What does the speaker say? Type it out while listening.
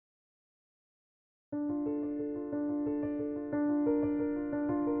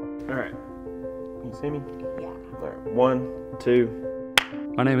All right. Can you see me? Yeah. All right. 1, 2.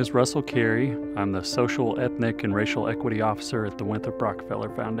 My name is Russell Carey. I'm the Social, Ethnic, and Racial Equity Officer at the Winthrop Rockefeller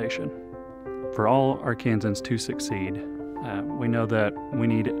Foundation. For all Arkansans to succeed, we know that we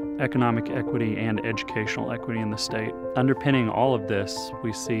need economic equity and educational equity in the state. Underpinning all of this,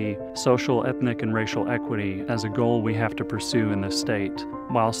 we see social, ethnic, and racial equity as a goal we have to pursue in this state.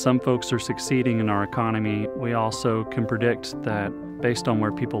 While some folks are succeeding in our economy, we also can predict that based on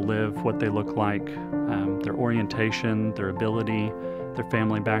where people live, what they look like, their orientation, their ability, their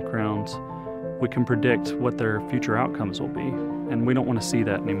family backgrounds, we can predict what their future outcomes will be. And we don't want to see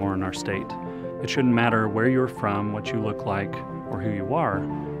that anymore in our state. It shouldn't matter where you're from, what you look like, or who you are.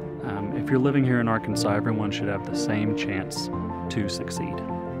 If you're living here in Arkansas, everyone should have the same chance to succeed.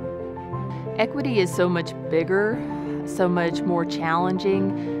 Equity is so much bigger, so much more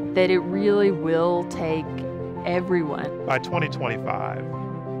challenging, that it really will take everyone. By 2025,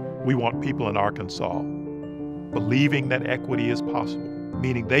 we want people in Arkansas believing that equity is possible,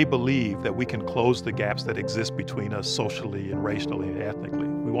 meaning they believe that we can close the gaps that exist between us socially and racially and ethnically.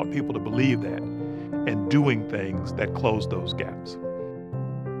 We want people to believe that and doing things that close those gaps.